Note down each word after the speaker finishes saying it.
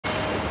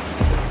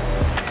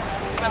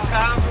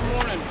Kyle. Good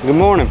morning. Good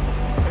morning.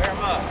 Pair 'em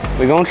up.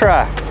 We're gonna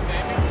try.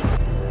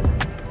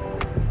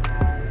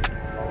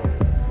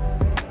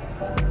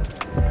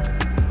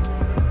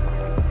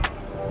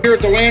 Here at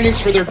the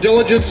landings for their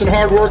diligence and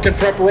hard work and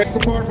preparation.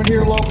 Department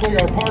here locally,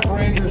 our park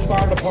rangers,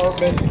 fire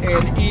department,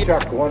 and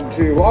check 1,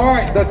 2. All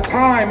right, the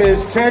time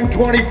is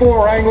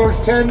 10:24. Anglers,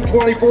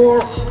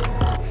 10:24.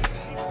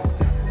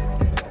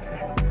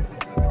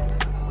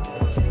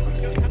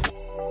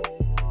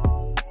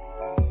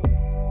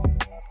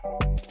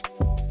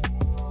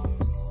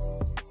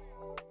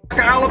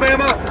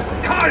 Alabama,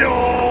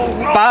 Kyle.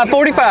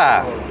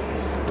 5:45.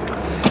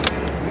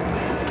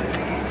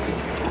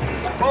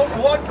 Boat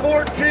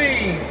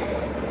 114.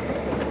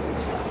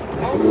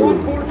 Boat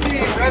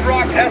 114, Red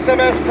Rock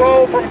SMS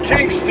Pro from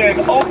Kingston,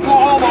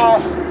 Oklahoma,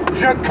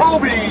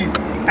 Jacoby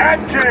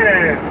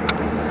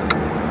Atkins.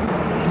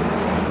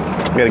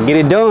 Gotta get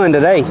it done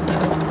today.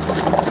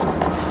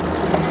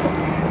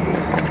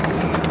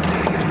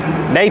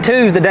 Day 2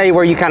 is the day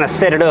where you kind of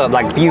set it up.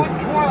 Like if you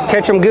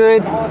catch them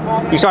good,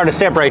 you start to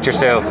separate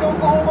yourself.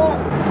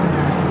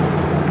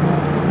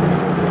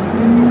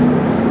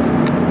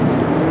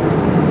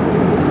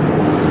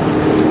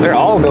 They're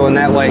all going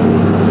that way.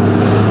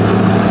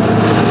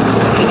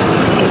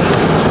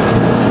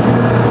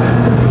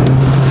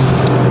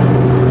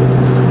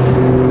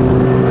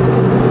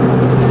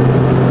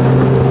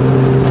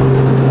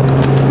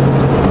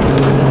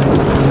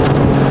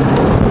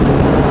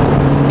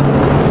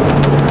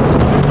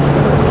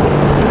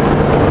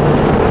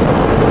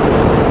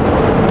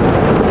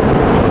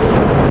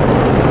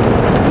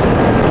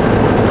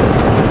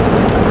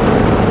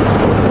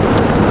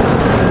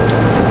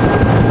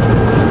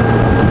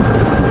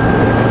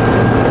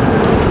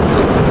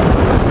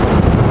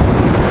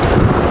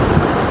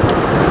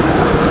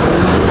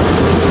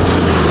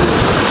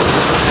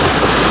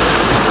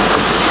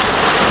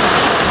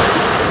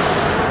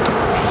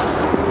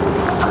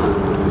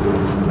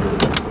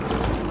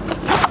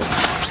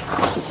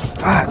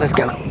 All right, let's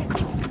go.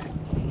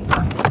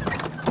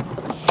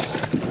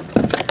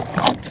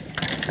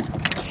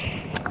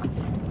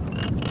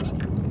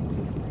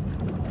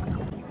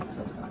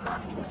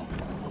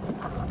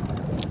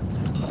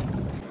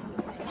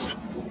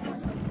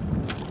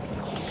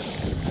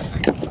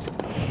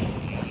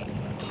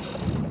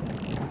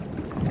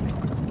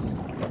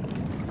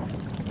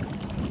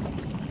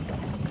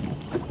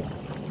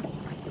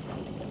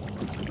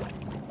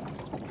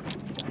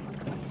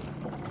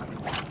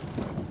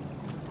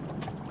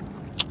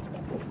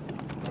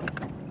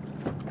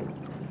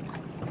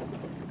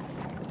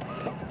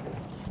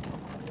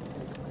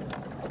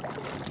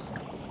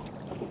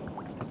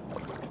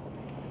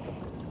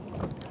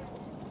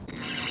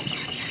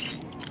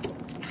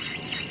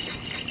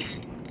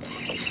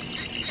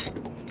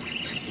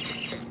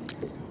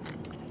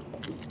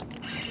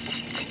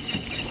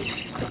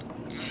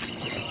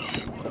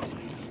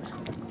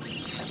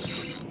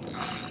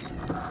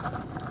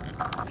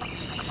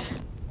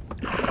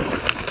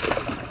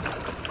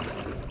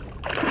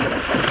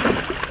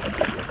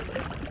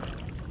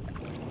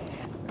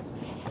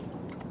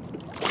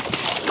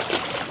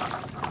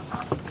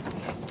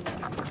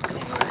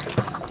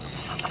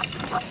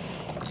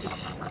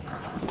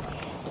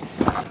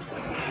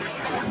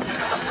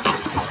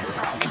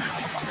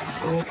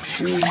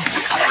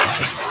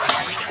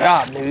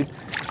 Ah, dude.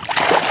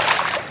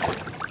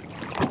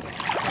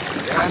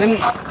 Got him.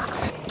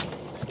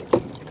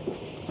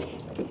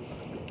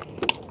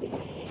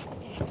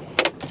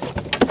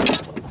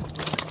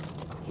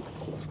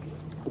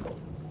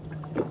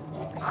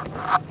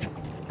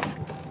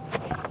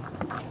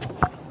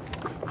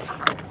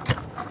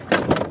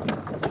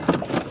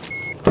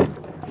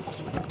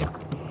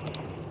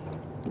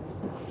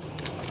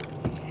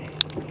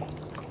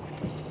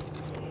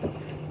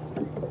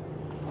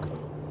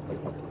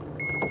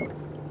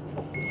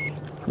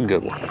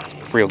 Good one,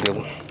 real good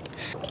one.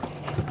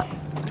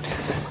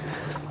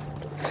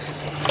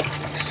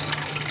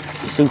 It's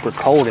super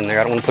cold in there.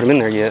 I don't want to put them in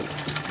there yet.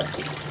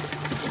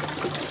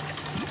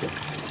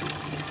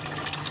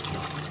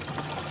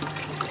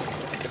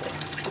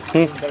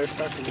 Better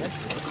stuff than this.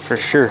 For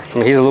sure. I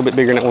mean, he's a little bit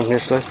bigger than that one here,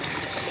 so. I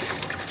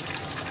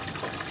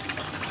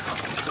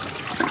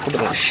hope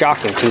I don't shock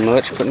him too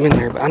much, put him in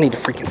there, but I need to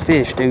freaking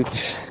fish, dude,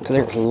 because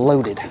they're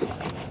loaded.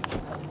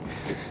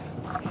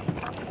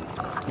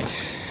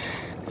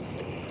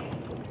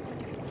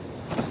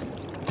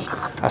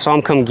 I saw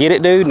him come get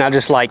it, dude, and I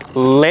just like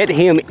let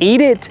him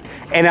eat it,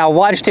 and I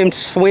watched him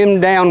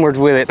swim downwards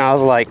with it, and I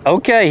was like,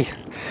 okay,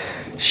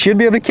 should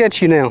be able to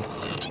catch you now.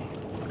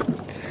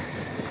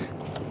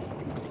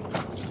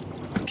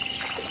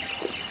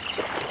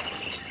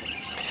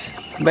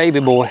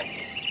 Baby boy.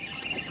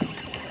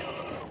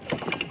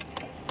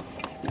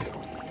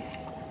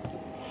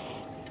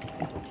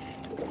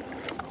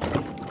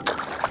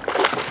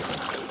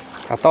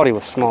 I thought he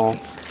was small.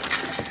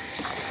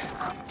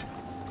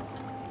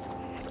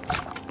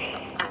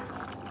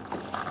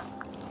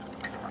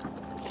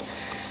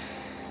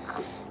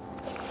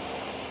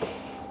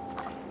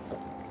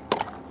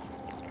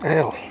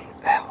 Ow,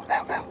 ow,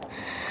 ow, ow.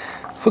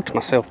 Hooked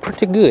myself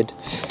pretty good.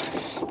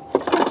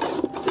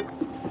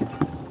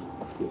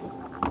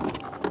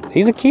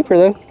 He's a keeper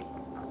though.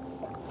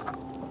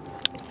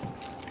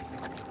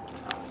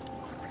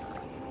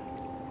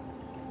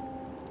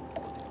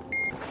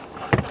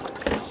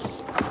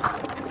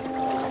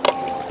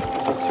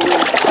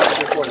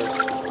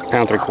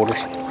 Pound 3/4.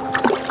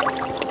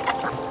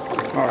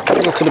 All right,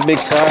 we'll go to the big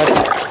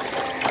side.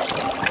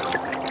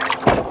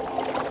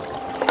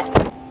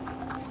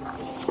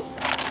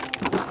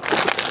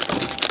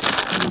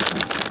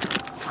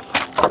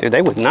 Dude,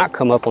 they would not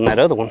come up on that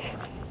other one.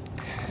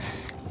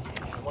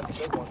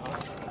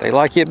 They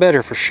like it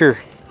better for sure.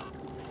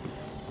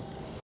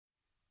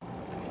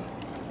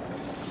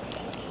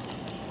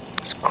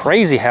 It's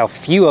crazy how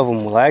few of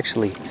them will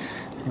actually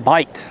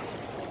bite.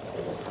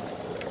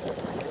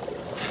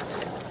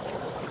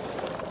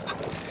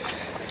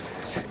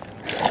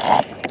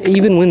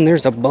 Even when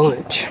there's a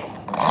bunch.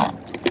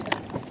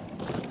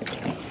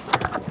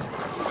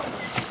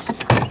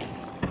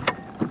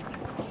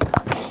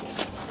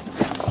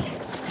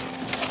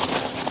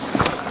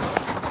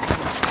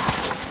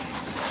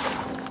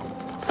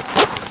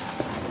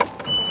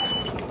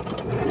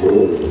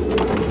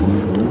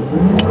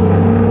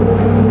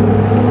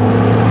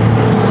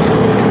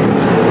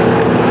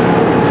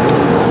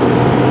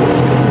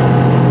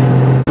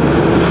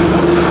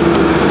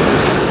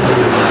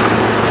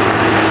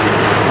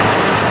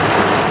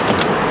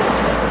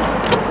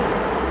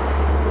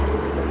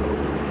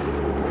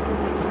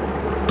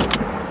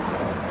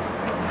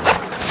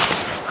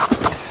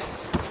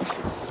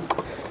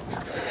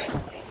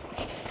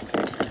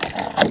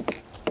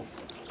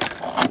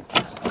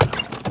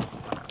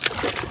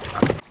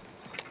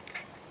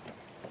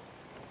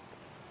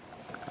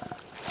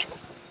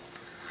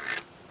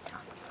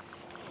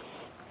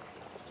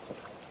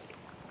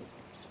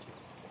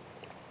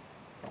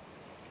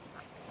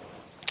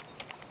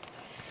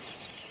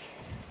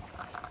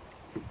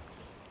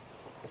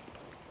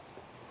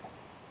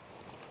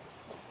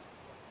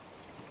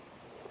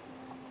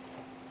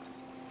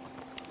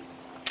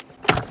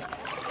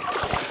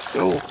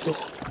 Oh,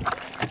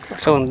 I'm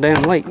feeling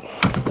damn late.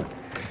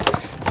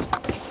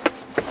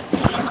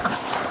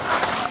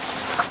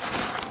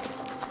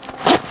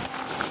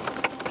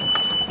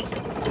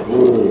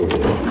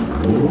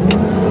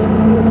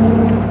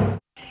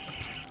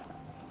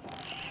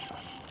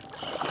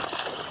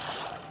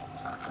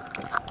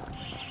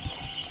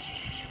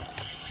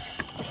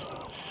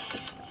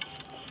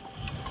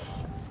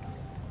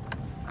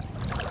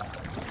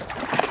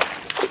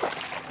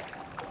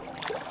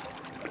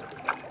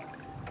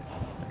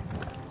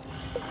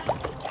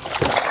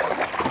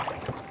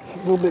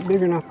 A little bit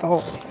bigger than I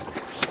thought,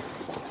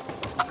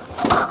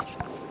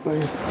 but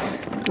it's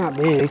not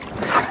big.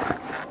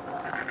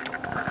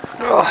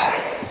 Ugh.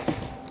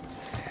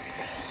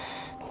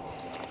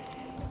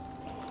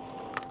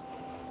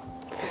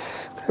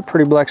 Got a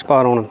pretty black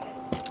spot on him.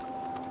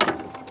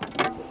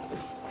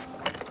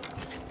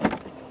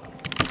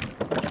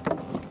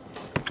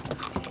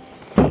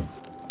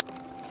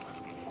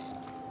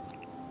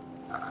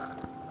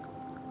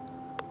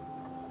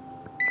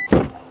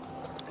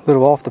 A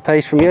little off the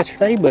pace from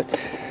yesterday, but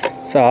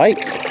it's all right.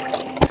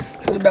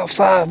 There's about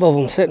 5 of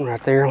them sitting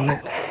right there on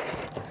that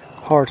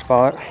hard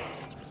spot.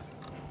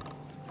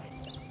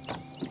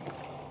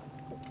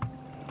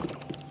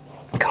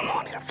 Come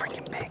on, need a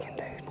freaking biggin,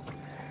 dude.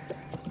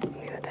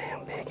 Need a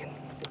damn biggin.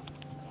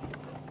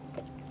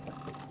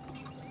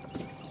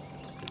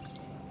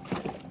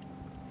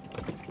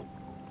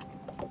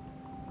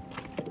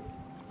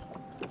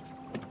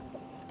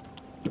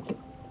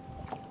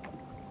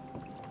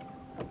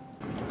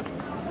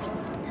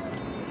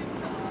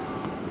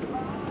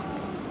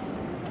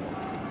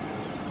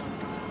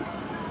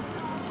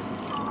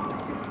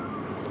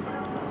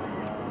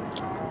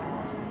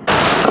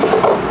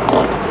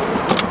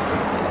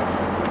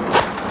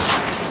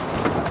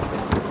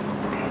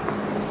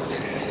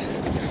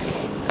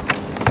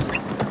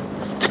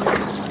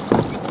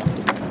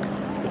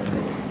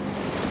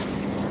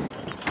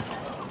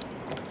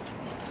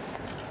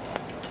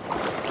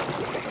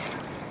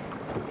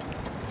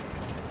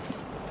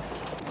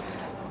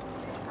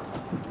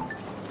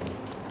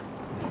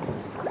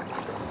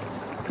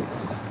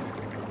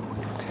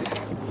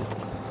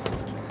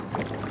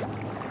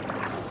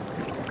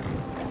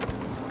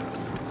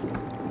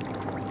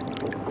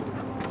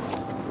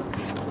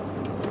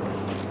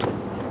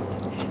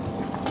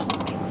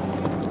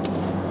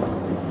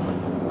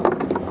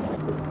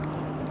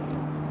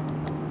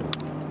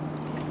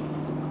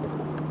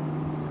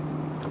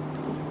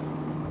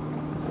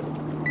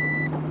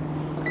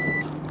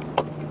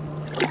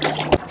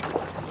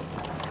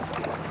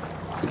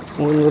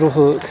 One little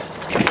hook.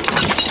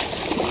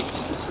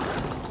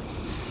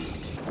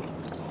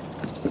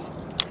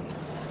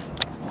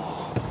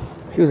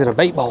 He was in a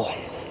bait ball.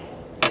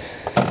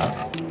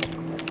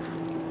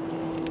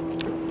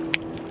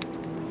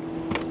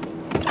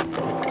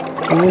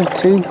 One,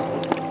 2,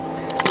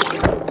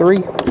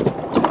 3,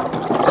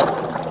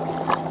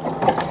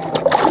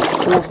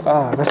 4,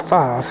 5. That's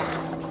 5.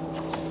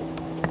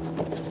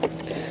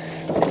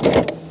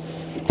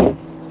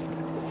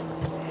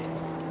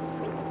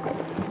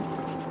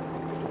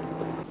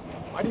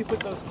 you put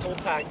those pull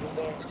tags in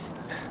there?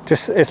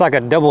 Just, it's like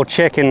a double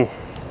checking.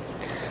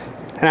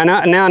 And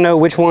now I know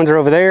which ones are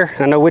over there.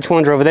 I know which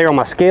ones are over there on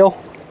my scale.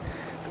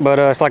 But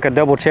it's like a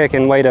double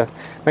checking way to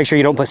make sure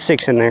you don't put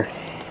 6 in there.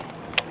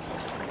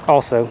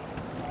 Also.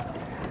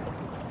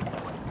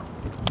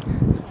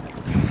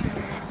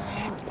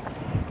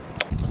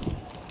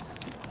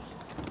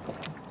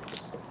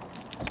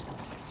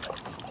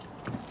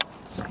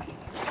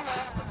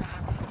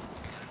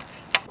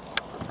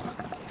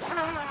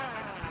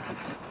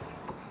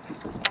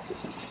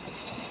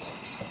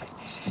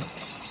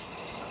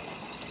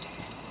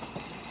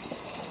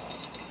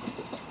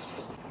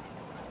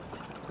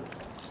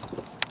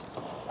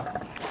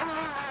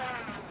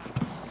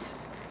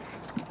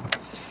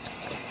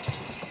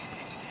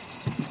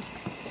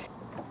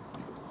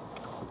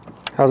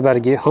 I was about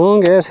to get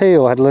hung as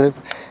hell. I had to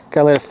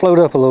gotta let it float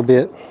up a little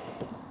bit.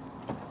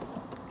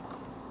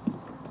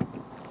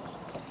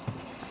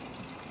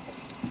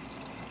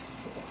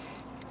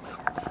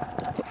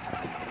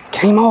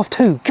 Came off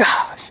too,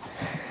 gosh.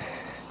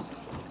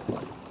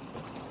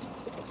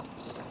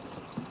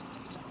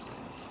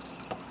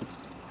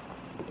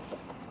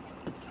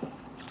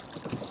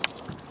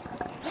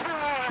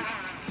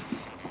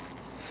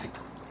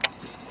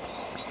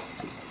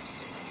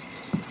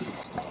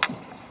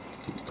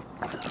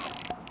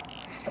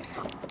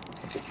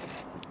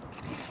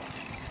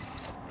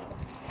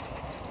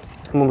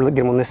 I'm gonna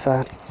get him on this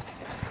side.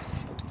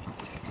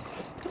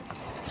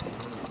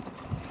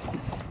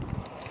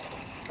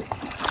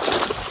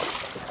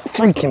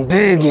 Freaking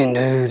big one,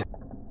 dude.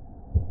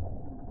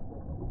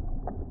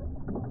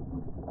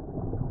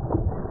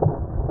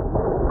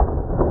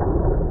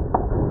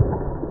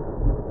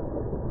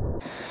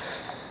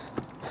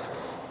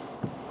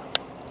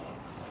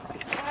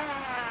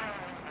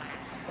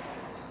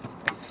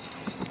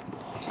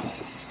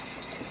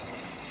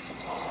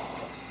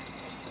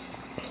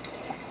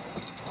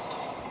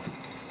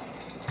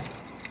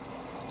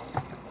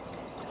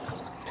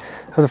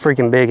 That was a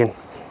freaking big one.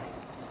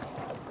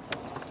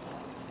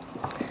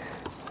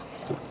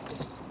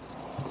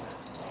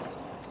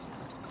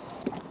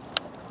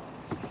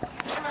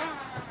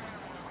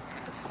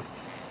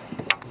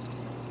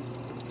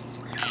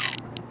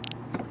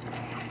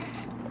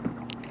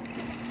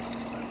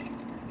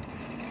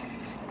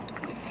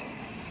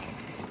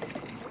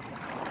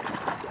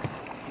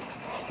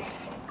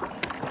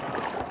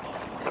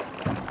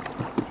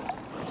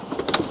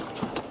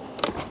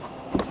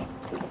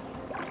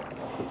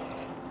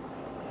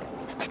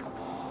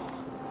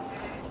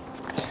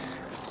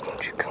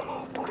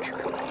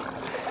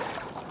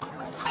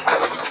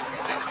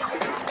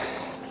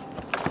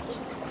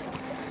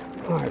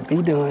 All right,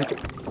 be done.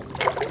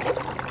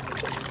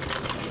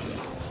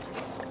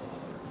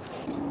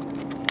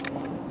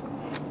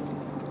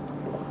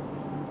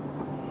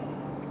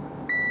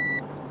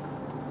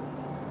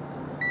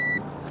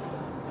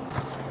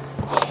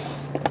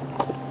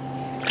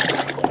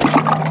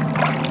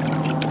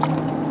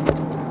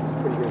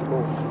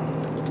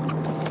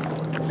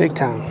 Big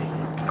time.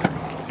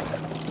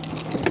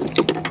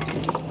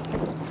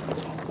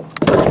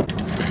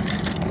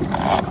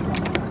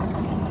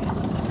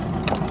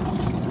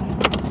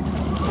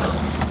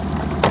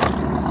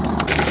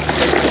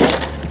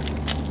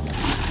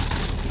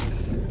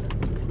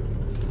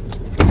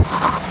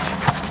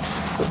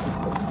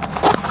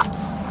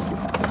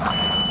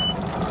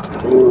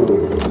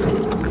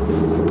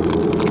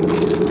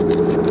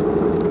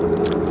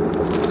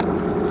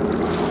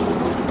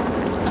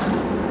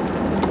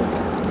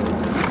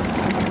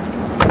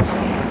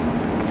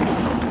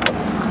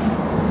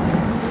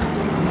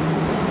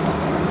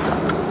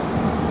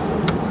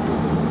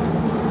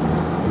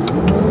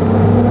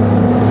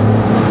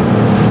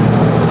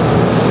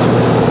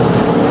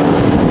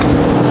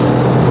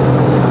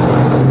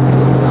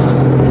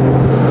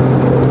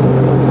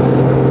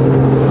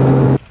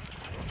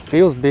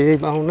 Feels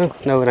big, but I don't know.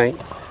 No, it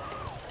ain't.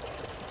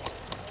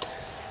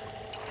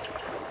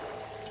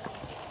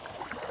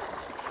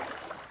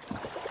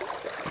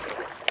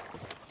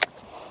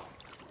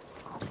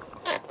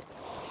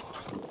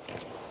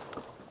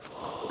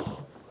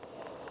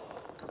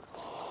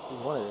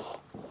 What is it?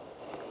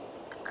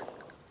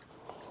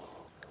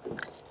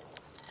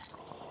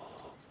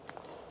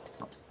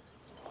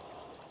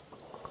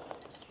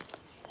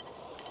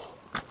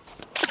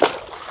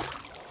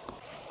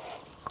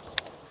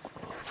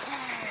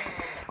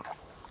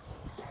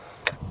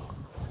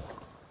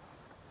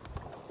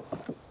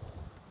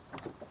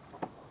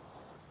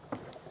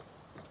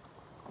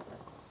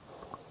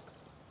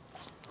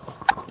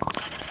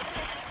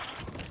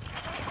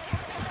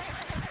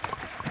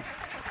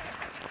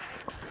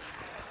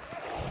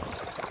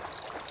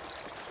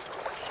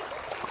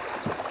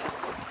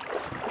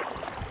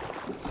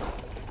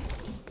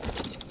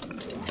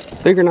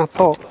 Bigger than I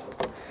thought.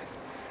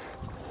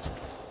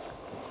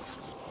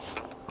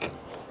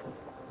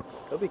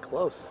 They'll be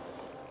close.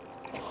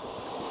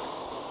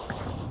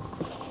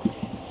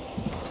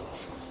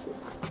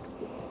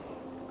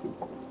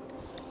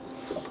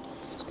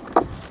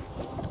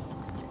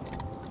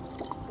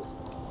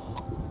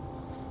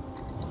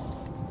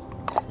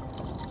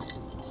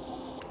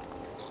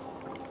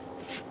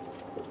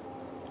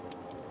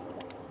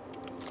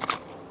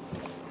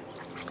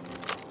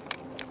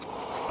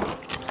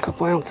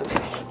 couple ounces.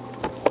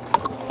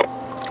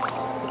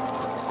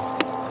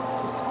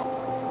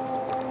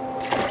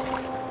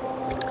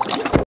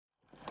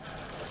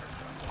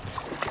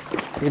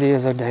 It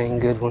is a dang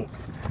good one.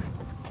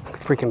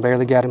 Freaking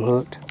barely got him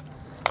hooked.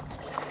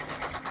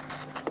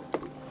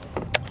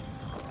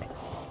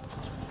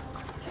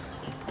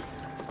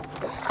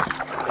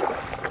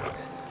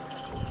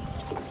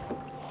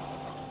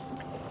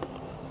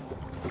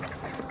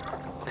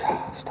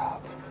 God,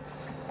 stop.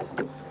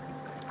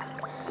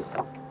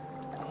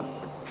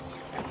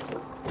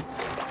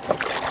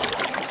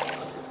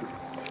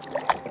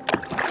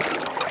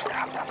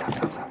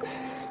 Stop.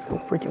 I'm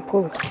freaking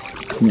pulling.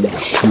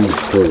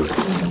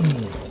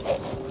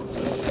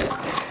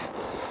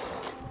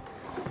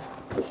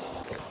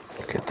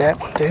 Look at that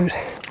one, dude.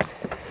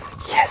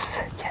 Yes.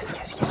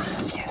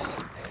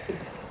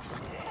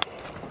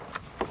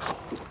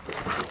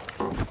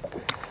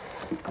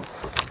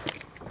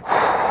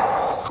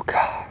 Oh,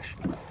 gosh.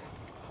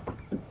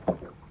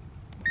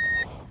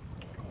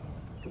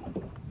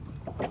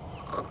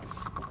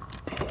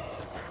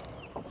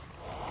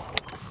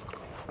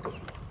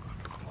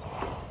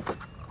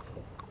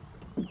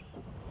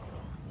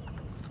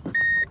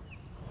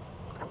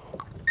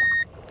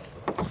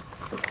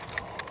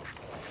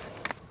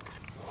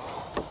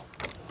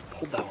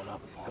 Hold that one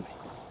up for me.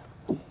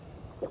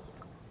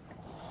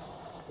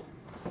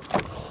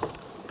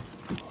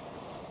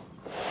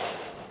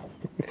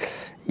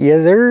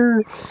 Yes,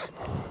 sir.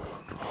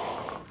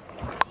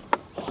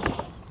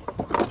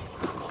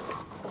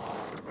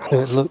 I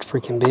knew it looked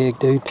freaking big,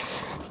 dude.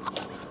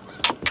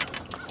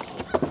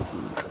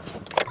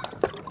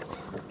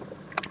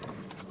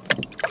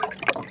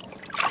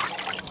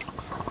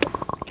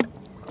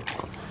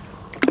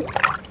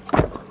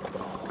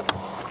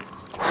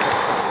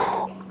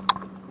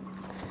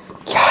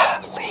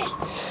 Golly,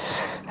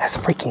 that's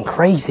freaking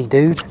crazy,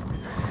 dude.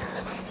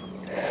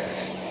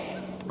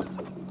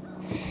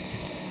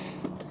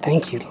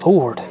 Thank you,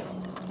 Lord.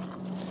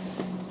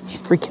 You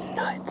freaking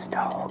nuts,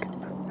 dog.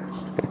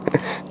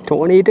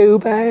 22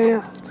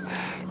 pounds.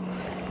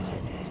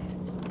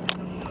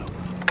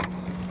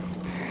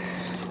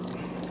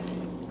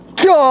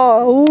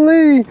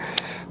 Golly.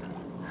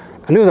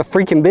 I knew it was a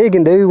freaking big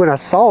one, dude. When I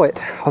saw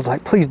it, I was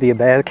like, please be a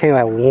bass. It came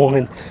out with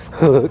one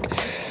hook.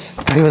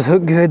 But it was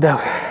hooked good,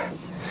 though.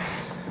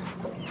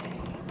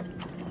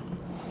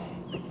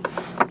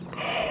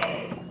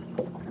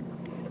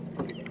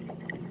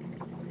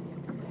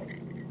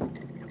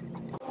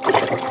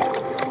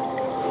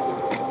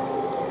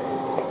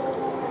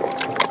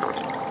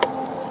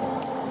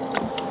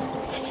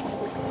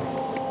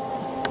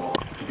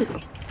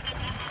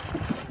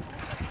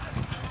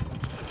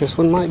 This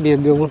one might be a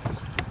good one.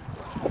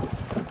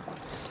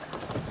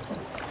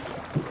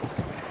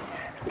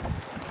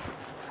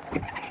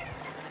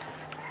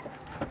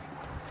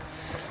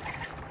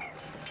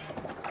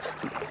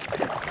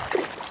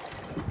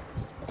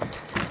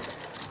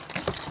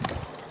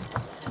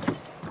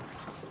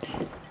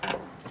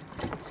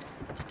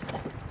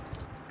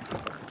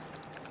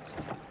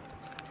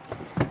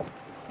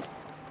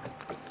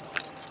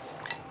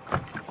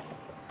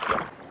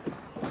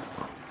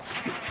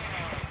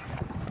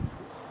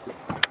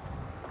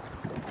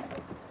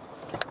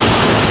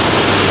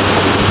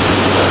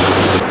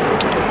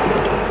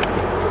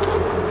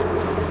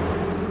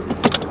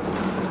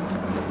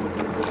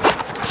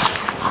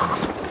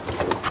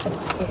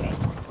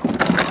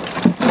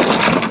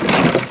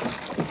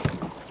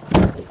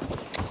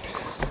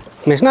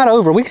 I mean, it's not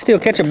over. We can still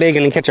catch a big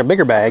one and catch a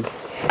bigger bag.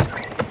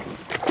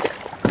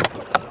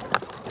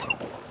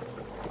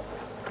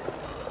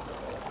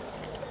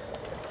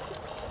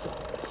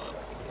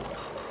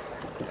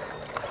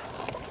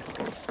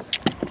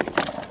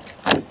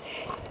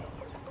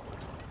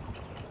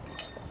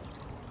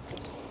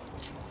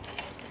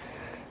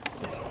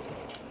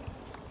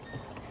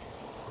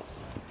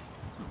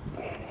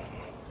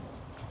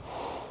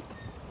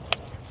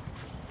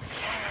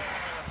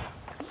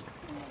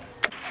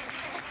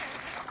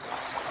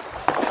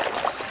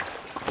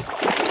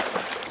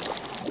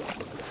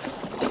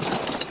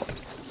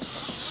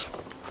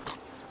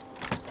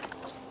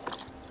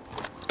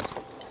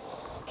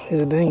 He's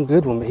a dang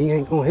good one, but he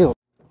ain't gonna help.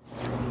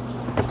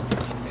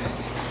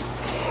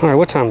 All right,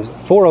 what time is it?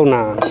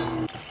 4:09.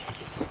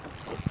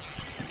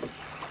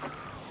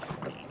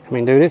 I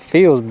mean, dude, it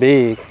feels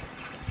big.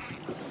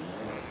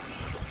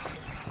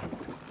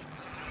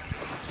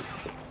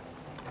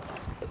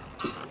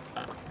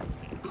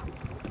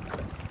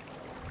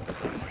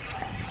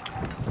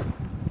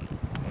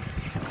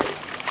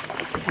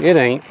 It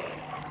ain't.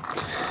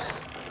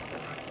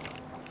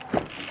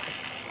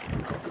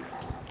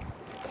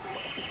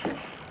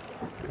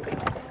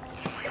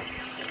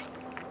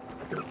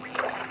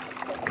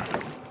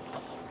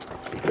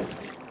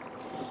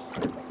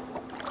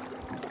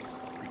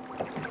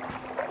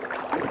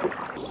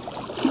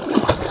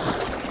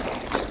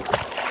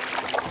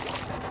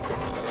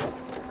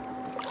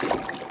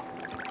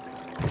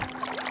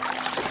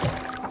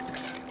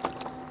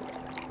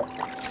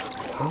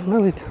 I don't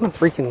know, he's kind of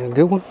freaking a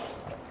good one.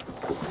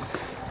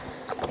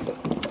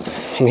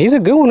 I mean, he's a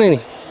good one,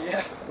 ain't he?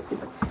 Yeah.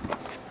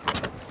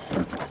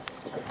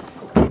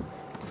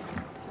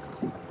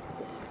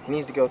 He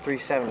needs to go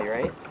 370,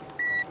 right?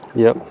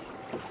 Yep.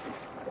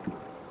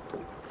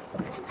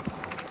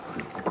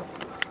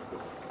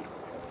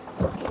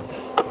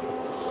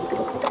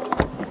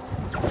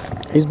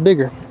 He's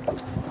bigger.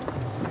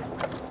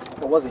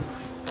 What was he?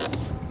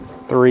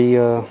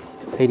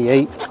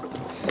 388.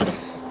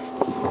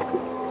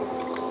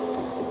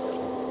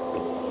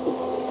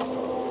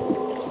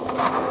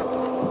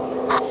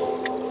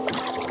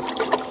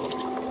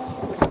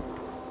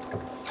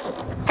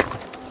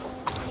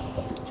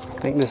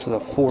 I think this is a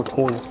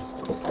 420.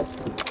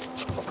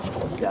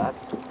 Yeah,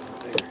 that's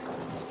bigger.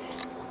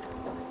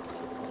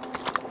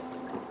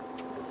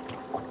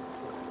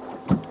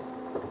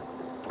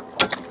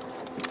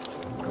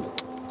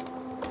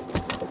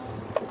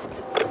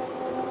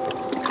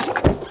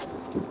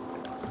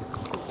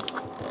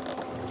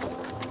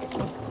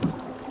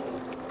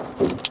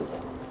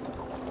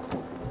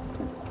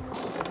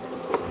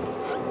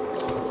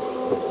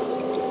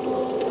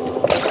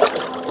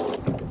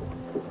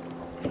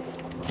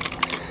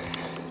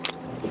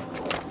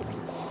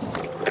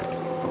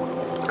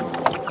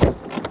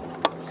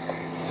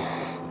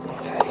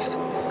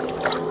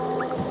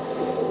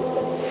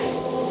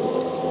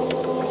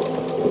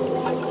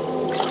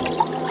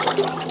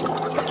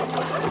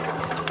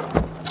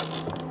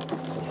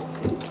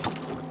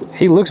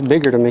 He looks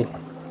bigger to me.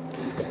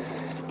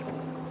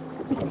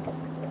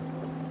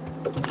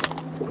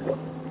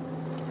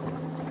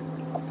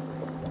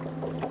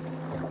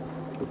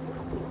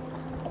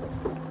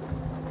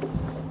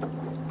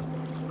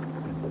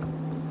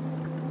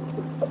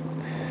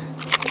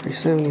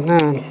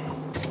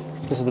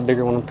 $379. This is the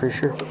bigger one, I'm pretty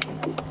sure.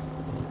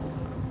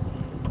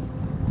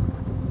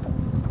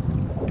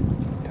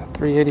 Yeah,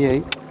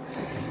 388.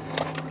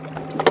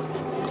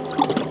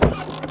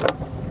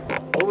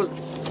 What was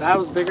that?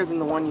 Was bigger than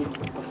the one you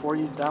before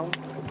you that one?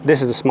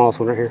 This is the smallest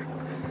one right here.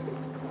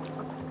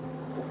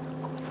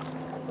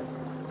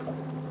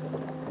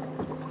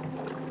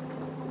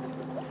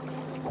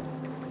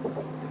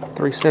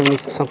 $370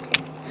 something.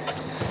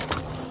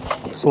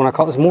 That's the one I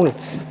caught this morning.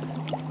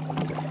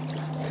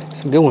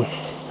 It's a good one.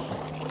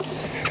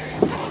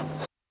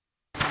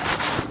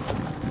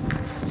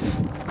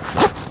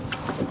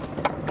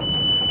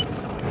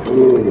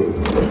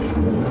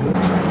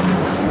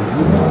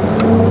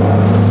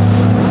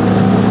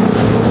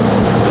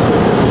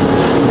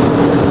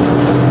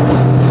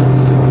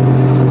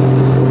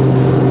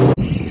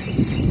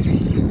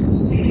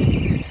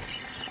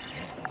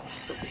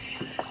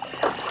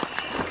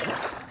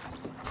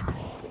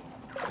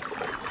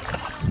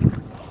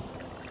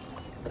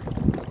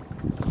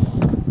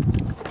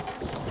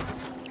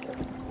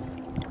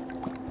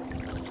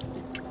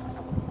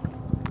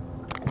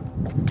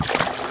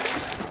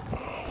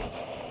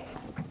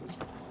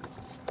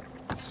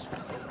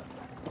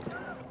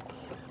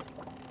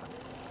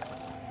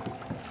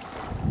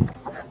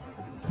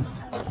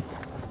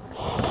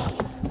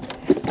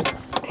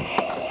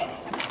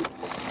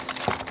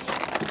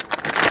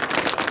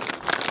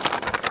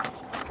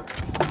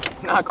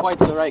 Not quite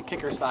the right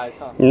kicker size,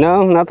 huh?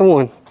 No, not the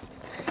one.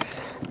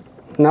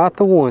 Not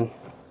the one.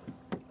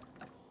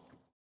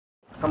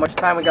 How much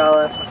time we got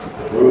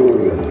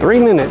left? 3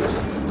 minutes.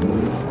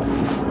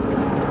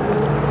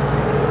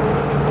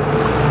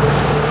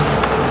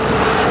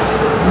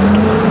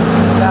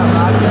 That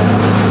Roger?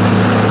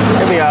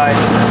 He'll be all right.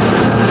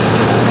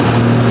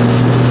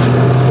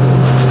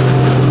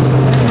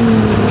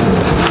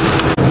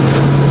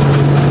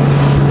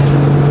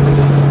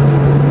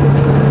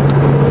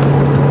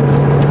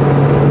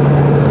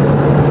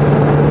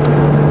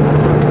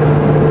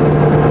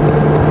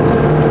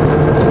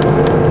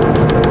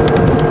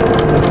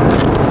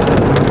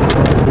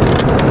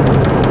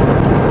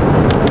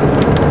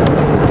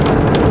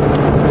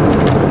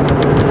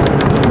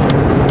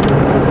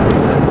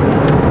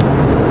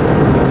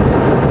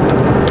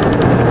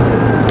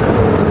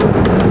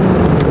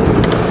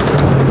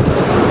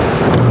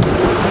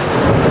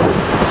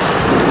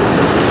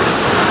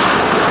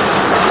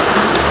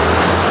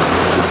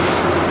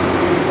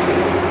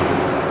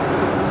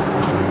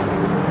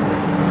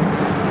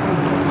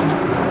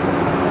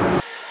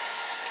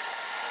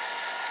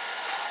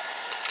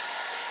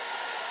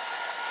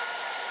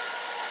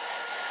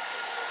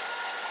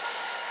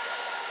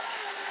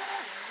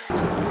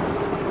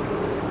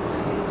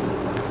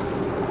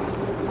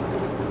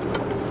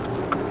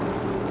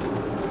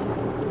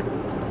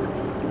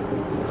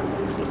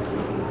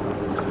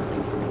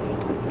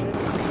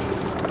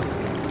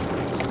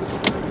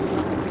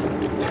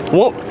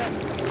 Whoa.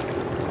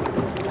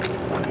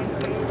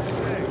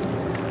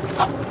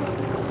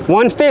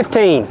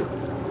 115.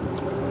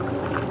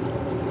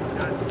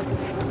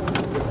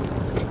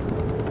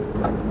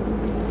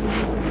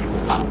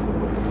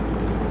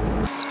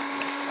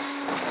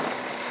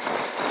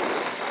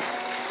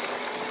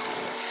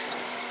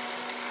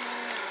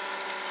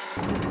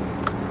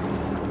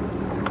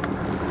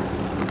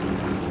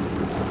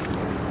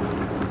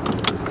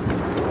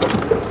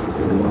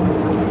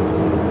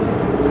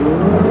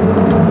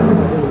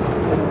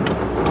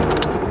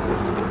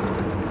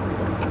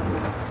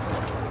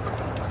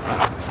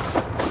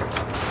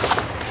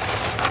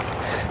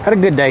 Had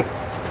a good day.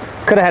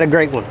 Could have had a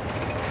great one.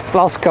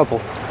 Lost a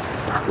couple.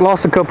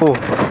 Lost a couple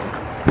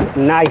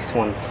nice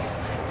ones.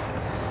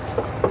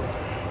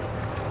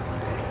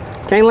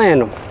 Can't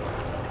land them.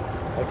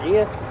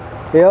 Again?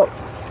 Yep.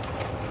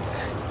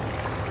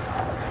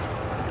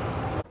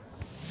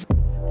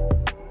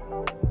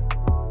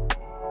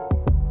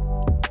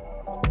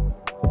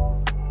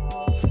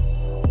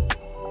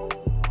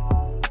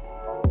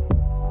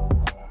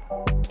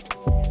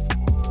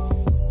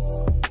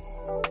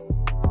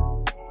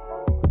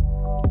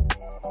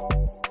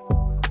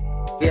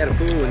 He had a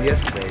full one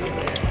yesterday.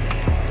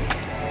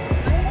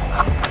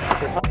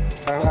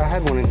 I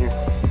had one in here.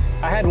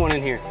 I had one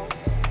in here.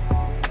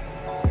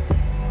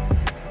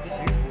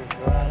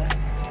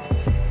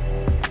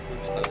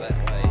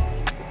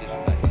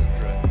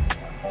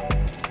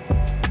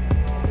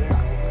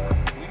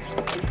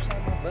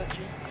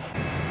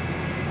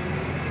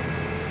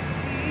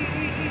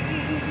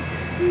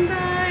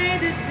 By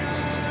the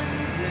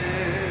dawn's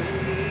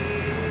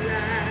early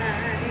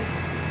light,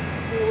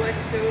 what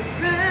so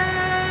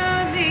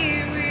proudly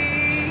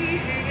we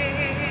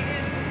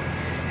hailed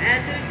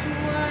at the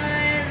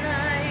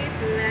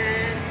twilight's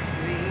last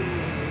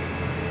gleam,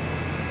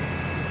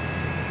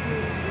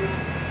 whose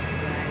broad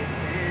stripes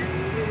and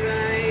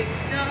bright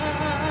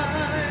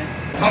stars.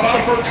 How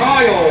about for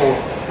Kyle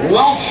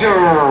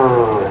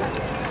Welcher?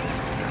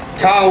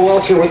 Kyle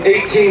Welcher with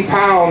 18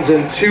 pounds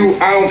and 2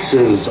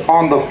 ounces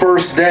on the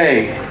first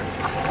day.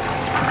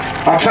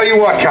 I'll tell you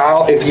what,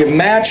 Kyle, if you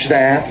match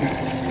that,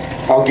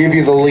 I'll give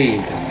you the lead.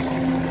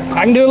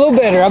 I can do a little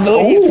better, I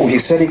believe. Oh, he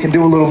said he can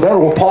do a little better.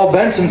 Well, Paul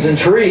Benson's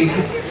intrigued.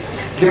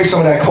 Give me some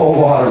of that cold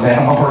water, man.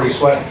 I'm already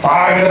sweating.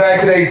 5 in the bag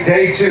today,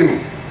 day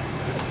 2.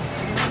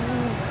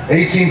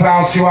 18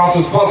 pounds, 2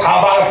 ounces plus. How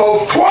about it,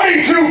 folks?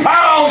 22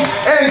 pounds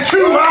and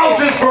 2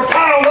 ounces for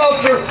Kyle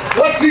Welcher.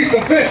 Let's see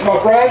some fish, my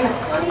friend.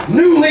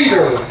 New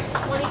leader.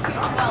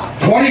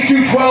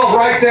 22.12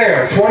 right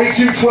there.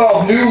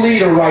 22.12, new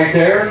leader right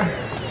there.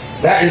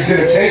 That is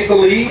going to take the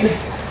lead.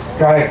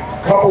 Got a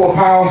couple of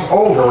pounds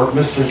over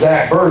Mr.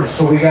 Zach Bird,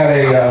 so we got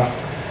a.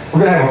 We're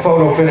going to have a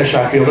photo finish,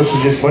 I feel. This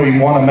is just maybe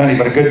one of many,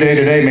 but a good day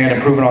today, man,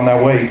 improving on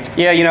that weight.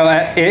 Yeah, you know,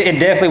 it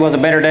definitely was a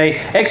better day.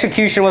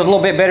 Execution was a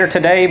little bit better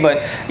today,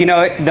 but, you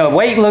know, the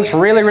weight looks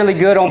really, really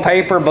good on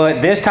paper,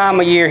 but this time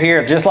of year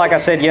here, just like I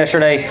said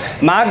yesterday,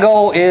 my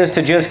goal is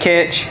to just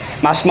catch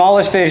my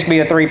smallest fish be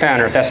a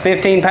 3-pounder. If that's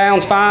 15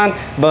 pounds, fine,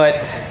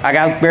 but I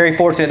got very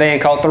fortunate today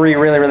and caught 3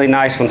 really, really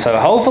nice ones. So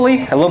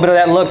hopefully a little bit of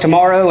that luck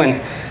tomorrow and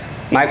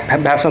might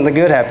have something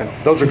good happen.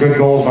 Those are good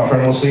goals, my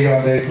friend. We'll see you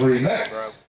on day 3 next.